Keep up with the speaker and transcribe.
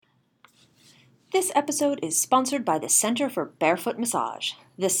This episode is sponsored by the Center for Barefoot Massage.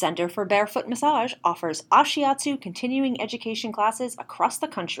 The Center for Barefoot Massage offers Ashiatsu continuing education classes across the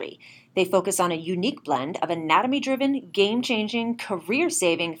country. They focus on a unique blend of anatomy-driven, game-changing,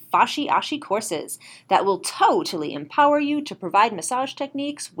 career-saving Fashi-Ashi courses that will totally empower you to provide massage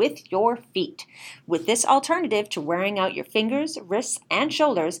techniques with your feet. With this alternative to wearing out your fingers, wrists, and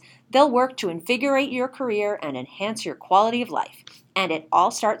shoulders, they'll work to invigorate your career and enhance your quality of life. And it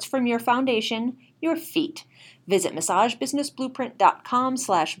all starts from your foundation, your feet. Visit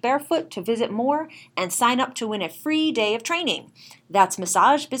massagebusinessblueprint.com/barefoot to visit more and sign up to win a free day of training. That's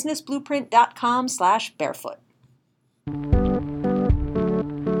massagebusinessblueprint.com/barefoot.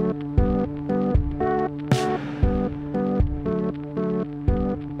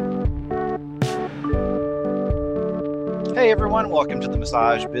 Hey everyone, welcome to the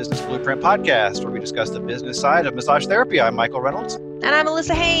Massage Business Blueprint podcast, where we discuss the business side of massage therapy. I'm Michael Reynolds. And I'm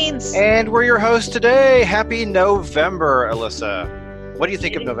Alyssa Haynes. And we're your hosts today. Happy November, Alyssa. What do you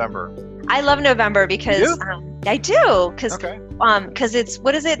think of November? I love November because I do. Because it's,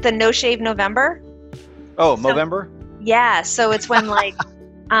 what is it? The No Shave November? Oh, Movember? Yeah. So it's when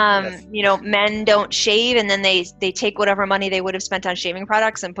Yes. men don't shave, and then they take whatever money they would have spent on shaving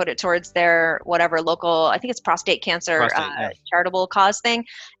products and put it towards their whatever local, I think it's prostate cancer charitable cause thing.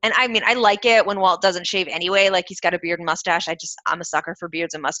 And I mean, I like it when Walt doesn't shave anyway. Like, he's got a beard and mustache. I'm a sucker for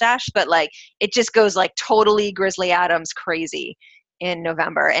beards and mustache, but like, it just goes like totally Grizzly Adams crazy in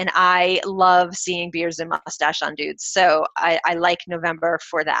November. And I love seeing beards and mustache on dudes. So I like November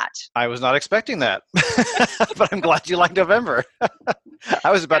for that. I was not expecting that, but I'm glad you like November.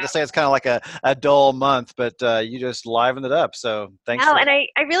 I was about to say it's kind of like a dull month, but you just livened it up. So thanks. And I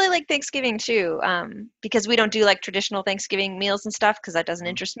really like Thanksgiving too, because we don't do like traditional Thanksgiving meals and stuff because that doesn't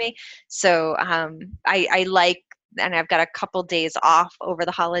interest me. So I like, and I've got a couple days off over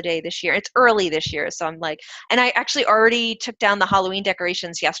the holiday this year. It's early this year, so I'm like, and I actually already took down the Halloween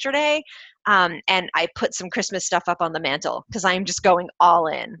decorations yesterday, and I put some Christmas stuff up on the mantle because I'm just going all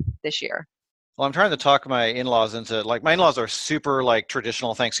in this year. Well, I'm trying to talk my in-laws into, like, my in-laws are super like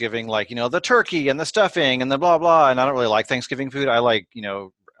traditional Thanksgiving, like, the turkey and the stuffing and the blah, blah. And I don't really like Thanksgiving food. I like,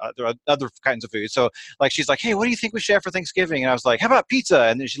 there are other kinds of food. So like, she's like, hey, what do you think we should have for Thanksgiving? And I was like, how about pizza?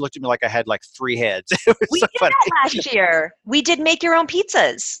 And then she looked at me like I had like 3 heads. We did that last year. We did make your own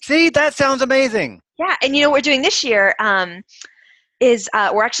pizzas. See, that sounds amazing. Yeah. And what we're doing this year is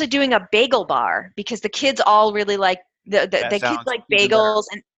we're actually doing a bagel bar because the kids all really like, the kids like bagels,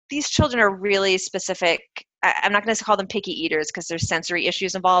 and these children are really specific. I'm not going to call them picky eaters because there's sensory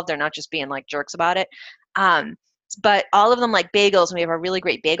issues involved. They're not just being like jerks about it. But all of them like bagels, and we have a really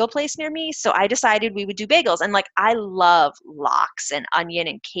great bagel place near me. So I decided we would do bagels. And like, I love lox and onion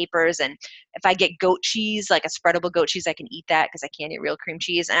and capers. And if I get goat cheese, like a spreadable goat cheese, I can eat that because I can't eat real cream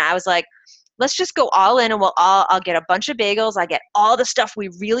cheese. And I was like, let's just go all in, and I'll get a bunch of bagels. I get all the stuff we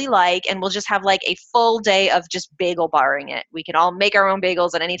really like, and we'll just have like a full day of just bagel barring it. We can all make our own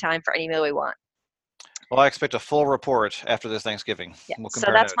bagels at any time for any meal we want. Well, I expect a full report after this Thanksgiving. Yeah.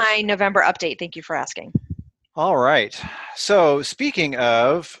 So that's my November update. Thank you for asking. All right. So speaking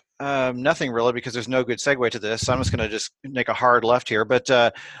of nothing really, because there's no good segue to this, so I'm just going to just make a hard left here. But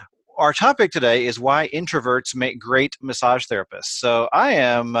our topic today is why introverts make great massage therapists. So I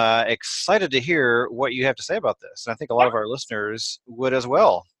am excited to hear what you have to say about this. And I think a lot of our listeners would as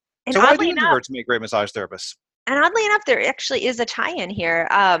well. And so why do introverts make great massage therapists? And oddly enough, there actually is a tie-in here.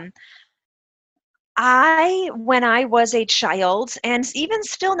 When I was a child, and even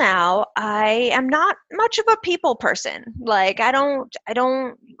still now, I am not much of a people person. Like,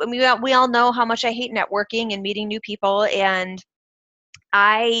 we all know how much I hate networking and meeting new people. And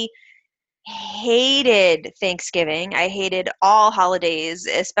I hated Thanksgiving. I hated all holidays,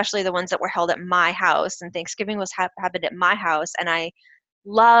 especially the ones that were held at my house. And Thanksgiving was happened at my house. And I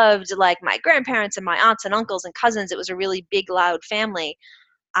loved like my grandparents and my aunts and uncles and cousins. It was a really big, loud family.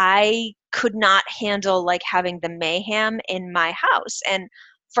 I could not handle like having the mayhem in my house. And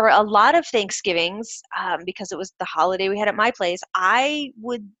for a lot of Thanksgivings, because it was the holiday we had at my place, I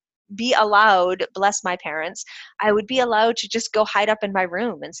would be allowed, bless my parents, I would be allowed to just go hide up in my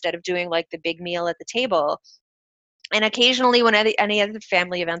room instead of doing like the big meal at the table. And occasionally when any other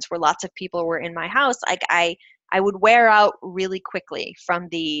family events where lots of people were in my house, like I would wear out really quickly from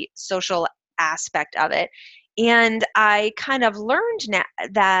the social aspect of it. And I kind of learned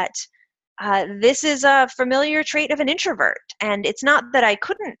that this is a familiar trait of an introvert. And it's not that I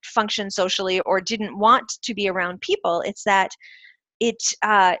couldn't function socially or didn't want to be around people. It's that it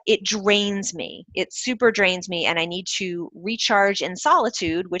drains me. It super drains me, and I need to recharge in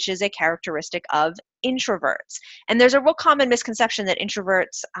solitude, which is a characteristic of introverts. And there's a real common misconception that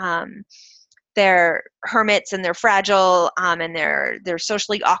introverts they're hermits and they're fragile, and they're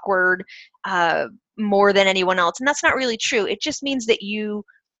socially awkward more than anyone else. And that's not really true. It just means that you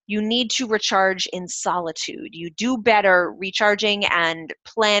need to recharge in solitude. You do better recharging and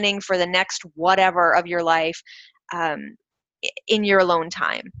planning for the next whatever of your life um, in your alone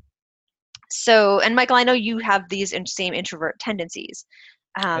time. So, and Michael, I know you have these same introvert tendencies.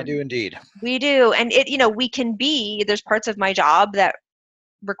 I do Um, indeed. we do, and we can be. There's parts of my job that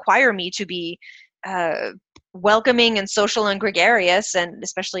require me to be uh, welcoming and social and gregarious, and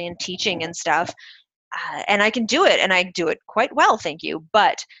especially in teaching and stuff. And I can do it, and I do it quite well, thank you.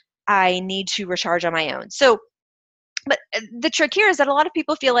 But I need to recharge on my own. So, but the trick here is that a lot of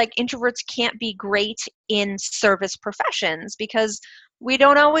people feel like introverts can't be great in service professions because we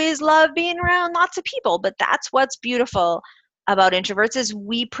don't always love being around lots of people. But that's what's beautiful about introverts is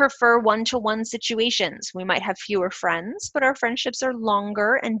we prefer one-to-one situations. We might have fewer friends, but our friendships are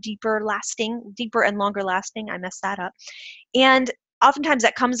longer and deeper and longer lasting. I messed that up. And oftentimes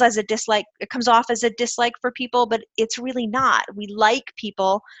that comes as a dislike. It comes off as a dislike for people, but it's really not. We like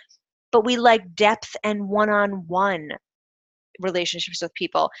people, but we like depth and one-on-one relationships with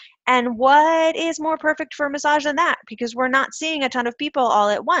people. And what is more perfect for massage than that? Because we're not seeing a ton of people all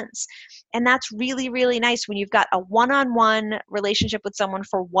at once. And that's really, really nice when you've got a one-on-one relationship with someone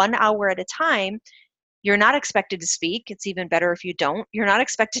for 1 hour at a time. You're not expected to speak. It's even better if you don't. You're not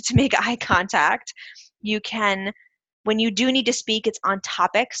expected to make eye contact. You can, when you do need to speak, it's on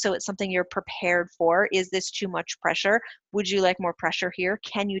topic, so it's something you're prepared for. Is this too much pressure? Would you like more pressure here?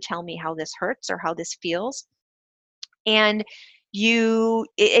 Can you tell me how this hurts or how this feels? And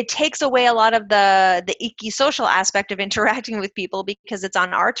it takes away a lot of the icky social aspect of interacting with people because it's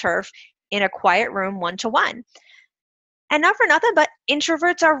on our turf in a quiet room, one-to-one. And not for nothing, but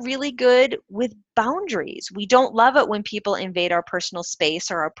introverts are really good with boundaries. We don't love it when people invade our personal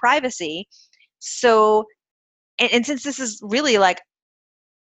space or our privacy. So, and since this is really like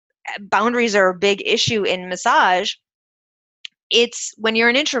boundaries are a big issue in massage, it's when you're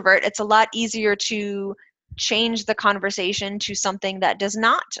an introvert, it's a lot easier to change the conversation to something that does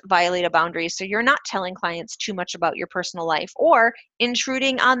not violate a boundary. So you're not telling clients too much about your personal life or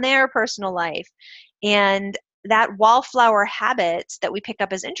intruding on their personal life. And that wallflower habit that we pick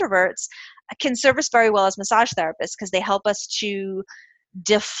up as introverts can serve us very well as massage therapists because they help us to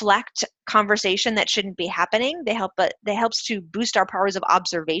deflect conversation that shouldn't be happening. They helps to boost our powers of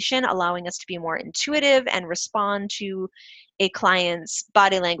observation, allowing us to be more intuitive and respond to a client's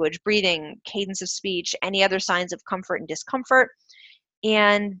body language, breathing, cadence of speech, any other signs of comfort and discomfort.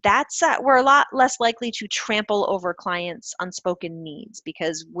 And that's we're a lot less likely to trample over clients' unspoken needs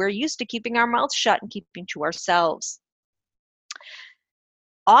because we're used to keeping our mouths shut and keeping to ourselves.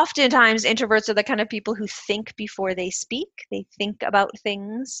 Oftentimes, introverts are the kind of people who think before they speak. They think about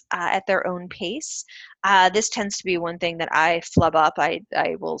things at their own pace. This tends to be one thing that I flub up. I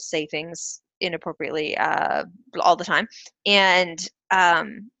will say things inappropriately all the time. And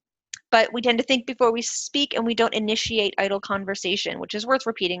but we tend to think before we speak, and we don't initiate idle conversation, which is worth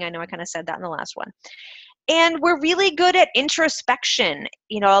repeating. I know I kind of said that in the last one. And we're really good at introspection.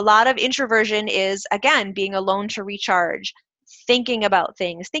 A lot of introversion is, again, being alone to recharge, thinking about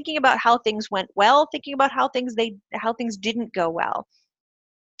things, thinking about how things went well, thinking about how things didn't go well.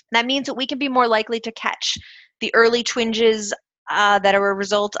 That means that we can be more likely to catch the early twinges that are a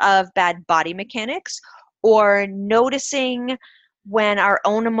result of bad body mechanics, or noticing when our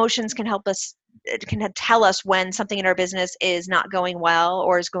own emotions can help us, can tell us when something in our business is not going well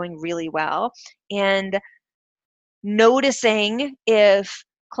or is going really well. And noticing if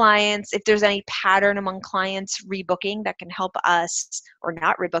there's any pattern among clients rebooking that can help us, or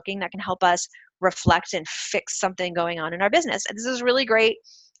not rebooking, that can help us reflect and fix something going on in our business. And this is really great.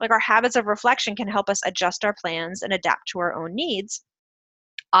 Like, our habits of reflection can help us adjust our plans and adapt to our own needs,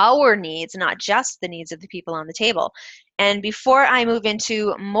 not just the needs of the people on the table. And before I move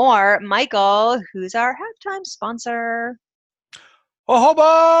into more, Michael, who's our halftime sponsor?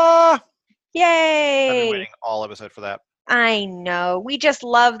 Jojoba! I've been Yay! waiting all episode for that. I know. We just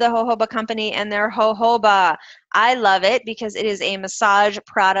love the Jojoba company and their jojoba. I love it because it is a massage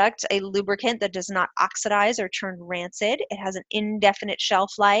product, a lubricant that does not oxidize or turn rancid. It has an indefinite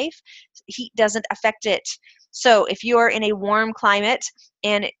shelf life. Heat doesn't affect it. So if you're in a warm climate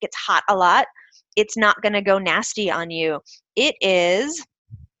and it gets hot a lot, it's not going to go nasty on you.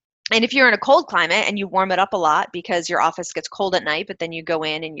 And if you're in a cold climate and you warm it up a lot because your office gets cold at night, but then you go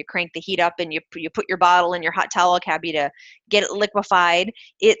in and you crank the heat up and you put your bottle in your hot towel cabbie to get it liquefied,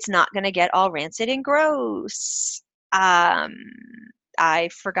 it's not going to get all rancid and gross. I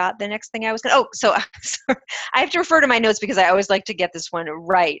forgot the next thing I was going to, so I have to refer to my notes because I always like to get this one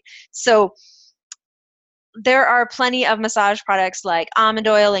right. So there are plenty of massage products like almond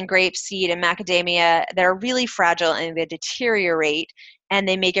oil and grapeseed and macadamia that are really fragile and they deteriorate, and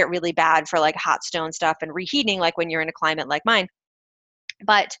they make it really bad for like hot stone stuff and reheating, like when you're in a climate like mine.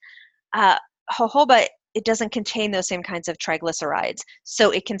 But uh, jojoba, it doesn't contain those same kinds of triglycerides,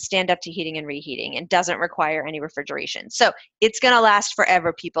 so it can stand up to heating and reheating and doesn't require any refrigeration. So it's going to last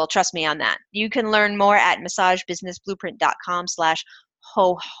forever, people. Trust me on that. You can learn more at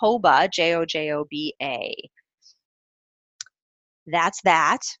massagebusinessblueprint.com/jojoba, Jojoba. That's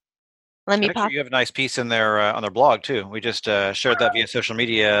that. Let me Actually, pop. you have a nice piece in there on their blog too. We just shared that via social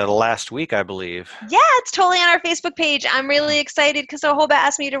media last week, I believe. Yeah, it's totally on our Facebook page. I'm really excited because Jojoba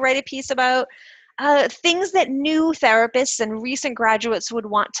asked me to write a piece about things that new therapists and recent graduates would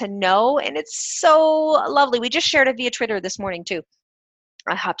want to know, and it's so lovely. We just shared it via Twitter this morning too.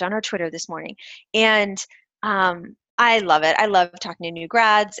 I hopped on our Twitter this morning, and I love it. I love talking to new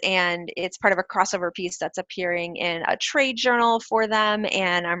grads, and it's part of a crossover piece that's appearing in a trade journal for them,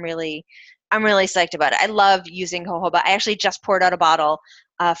 and I'm really psyched about it. I love using jojoba. I actually just poured out a bottle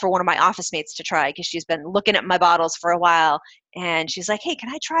for one of my office mates to try because she's been looking at my bottles for a while, and she's like, "Hey, can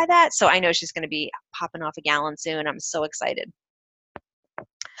I try that?" So I know she's going to be popping off a gallon soon. I'm so excited. All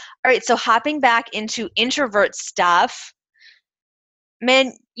right, so hopping back into introvert stuff.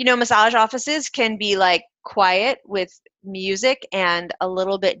 Man, massage offices can be like quiet with music and a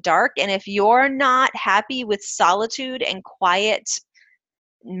little bit dark. And if you're not happy with solitude and quiet,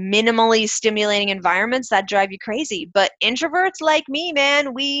 minimally stimulating environments, that drive you crazy. But introverts like me,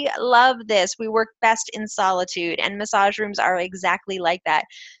 man, we love this. We work best in solitude, and massage rooms are exactly like that.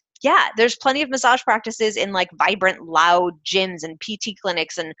 Yeah, there's plenty of massage practices in like vibrant, loud gyms and PT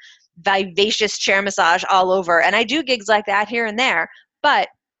clinics and vivacious chair massage all over. And I do gigs like that here and there. But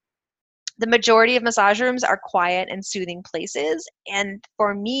the majority of massage rooms are quiet and soothing places. And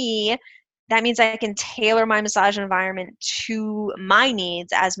for me, that means I can tailor my massage environment to my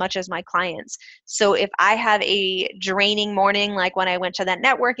needs as much as my clients. So if I have a draining morning, like when I went to that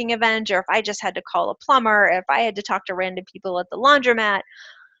networking event, or if I just had to call a plumber, if I had to talk to random people at the laundromat,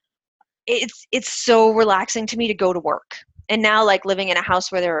 it's so relaxing to me to go to work. And now, like living in a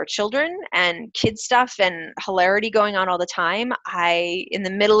house where there are children and kid stuff and hilarity going on all the time, in the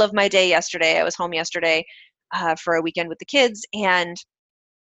middle of my day yesterday, I was home yesterday for a weekend with the kids, and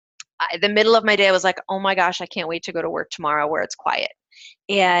the middle of my day, I was like, oh my gosh, I can't wait to go to work tomorrow where it's quiet.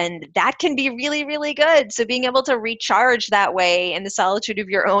 And that can be really, really good. So being able to recharge that way in the solitude of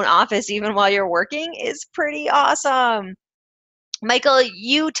your own office, even while you're working, is pretty awesome. Michael,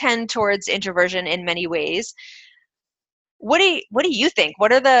 you tend towards introversion in many ways. What do you think?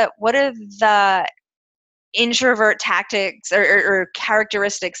 What are the introvert tactics or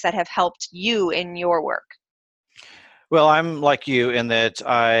characteristics that have helped you in your work? Well, I'm like you in that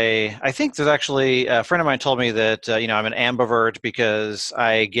I think there's actually a friend of mine told me that I'm an ambivert because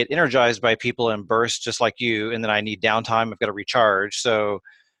I get energized by people in bursts just like you, and then I need downtime. I've got to recharge. So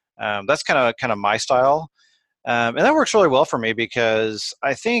that's kind of my style. And that works really well for me because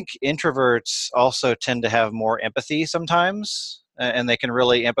I think introverts also tend to have more empathy sometimes, and they can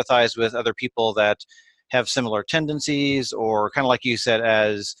really empathize with other people that have similar tendencies, or kind of like you said,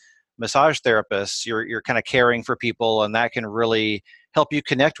 as massage therapists, you're kind of caring for people, and that can really help you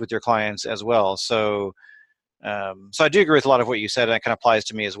connect with your clients as well. So I do agree with a lot of what you said, and that kind of applies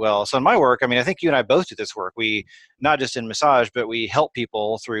to me as well. So in my work, I mean, I think you and I both do this work. We, not just in massage, but we help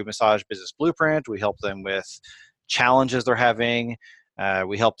people through Massage Business Blueprint. We help them with challenges they're having.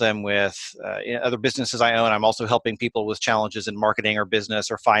 We help them with other businesses I own. I'm also helping people with challenges in marketing or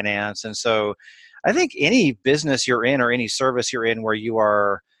business or finance. And so I think any business you're in or any service you're in where you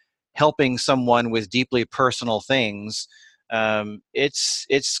are helping someone with deeply personal things,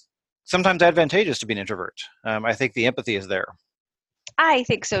 it's sometimes advantageous to be an introvert. I think the empathy is there. I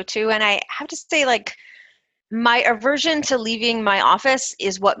think so too. And I have to say, like, my aversion to leaving my office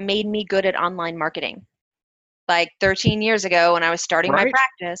is what made me good at online marketing. Like 13 years ago when I was starting my Right.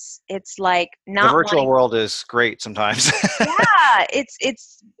 practice, it's like The not virtual wanting. world is great sometimes. Yeah,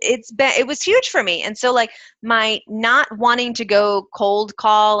 it was huge for me. And so like my not wanting to go cold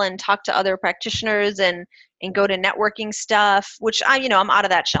call and talk to other practitioners and go to networking stuff, which I'm out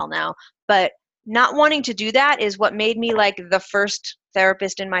of that shell now, but not wanting to do that is what made me like the first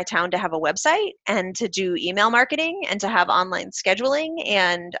therapist in my town to have a website and to do email marketing and to have online scheduling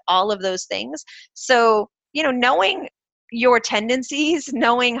and all of those things. So, knowing your tendencies,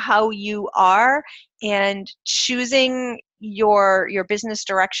 knowing how you are, and choosing your business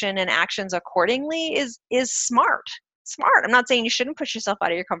direction and actions accordingly is smart. I'm not saying you shouldn't push yourself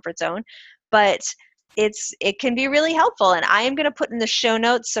out of your comfort zone, but it can be really helpful. And I am going to put in the show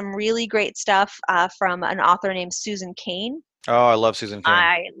notes some really great stuff from an author named Susan Cain. Oh, I love Susan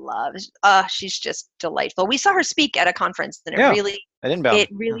Cain. She's just delightful. We saw her speak at a conference, and at Inbound. it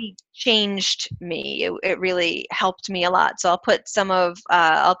really changed me. It really helped me a lot. So I'll put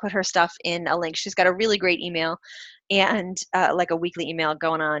her stuff in a link. She's got a really great email, and like a weekly email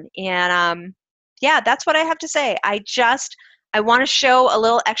going on. And yeah, that's what I have to say. I want to show a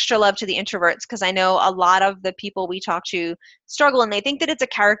little extra love to the introverts, because I know a lot of the people we talk to struggle, and they think that it's a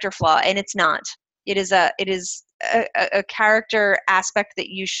character flaw, and it's not. It is a character aspect that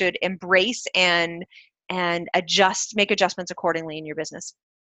you should embrace and make adjustments accordingly in your business.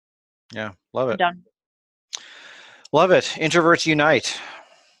 Yeah, love it. I'm done. Love it. Introverts unite.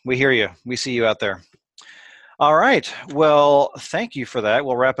 We hear you. We see you out there. All right. Well, thank you for that.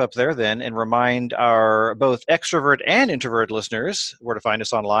 We'll wrap up there then and remind our both extrovert and introvert listeners where to find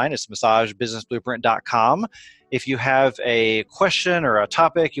us online. It's massagebusinessblueprint.com. If you have a question or a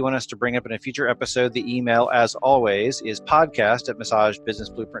topic you want us to bring up in a future episode, the email, as always, is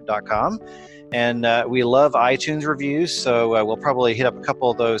podcast@massagebusinessblueprint.com. And we love iTunes reviews, so we'll probably hit up a couple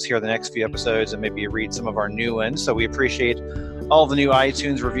of those here in the next few episodes and maybe read some of our new ones. So we appreciate all the new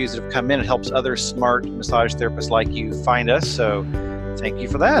iTunes reviews that have come in. It helps other smart massage therapists like you find us. So thank you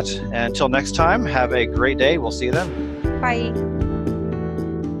for that. And until next time, have a great day. We'll see you then. Bye.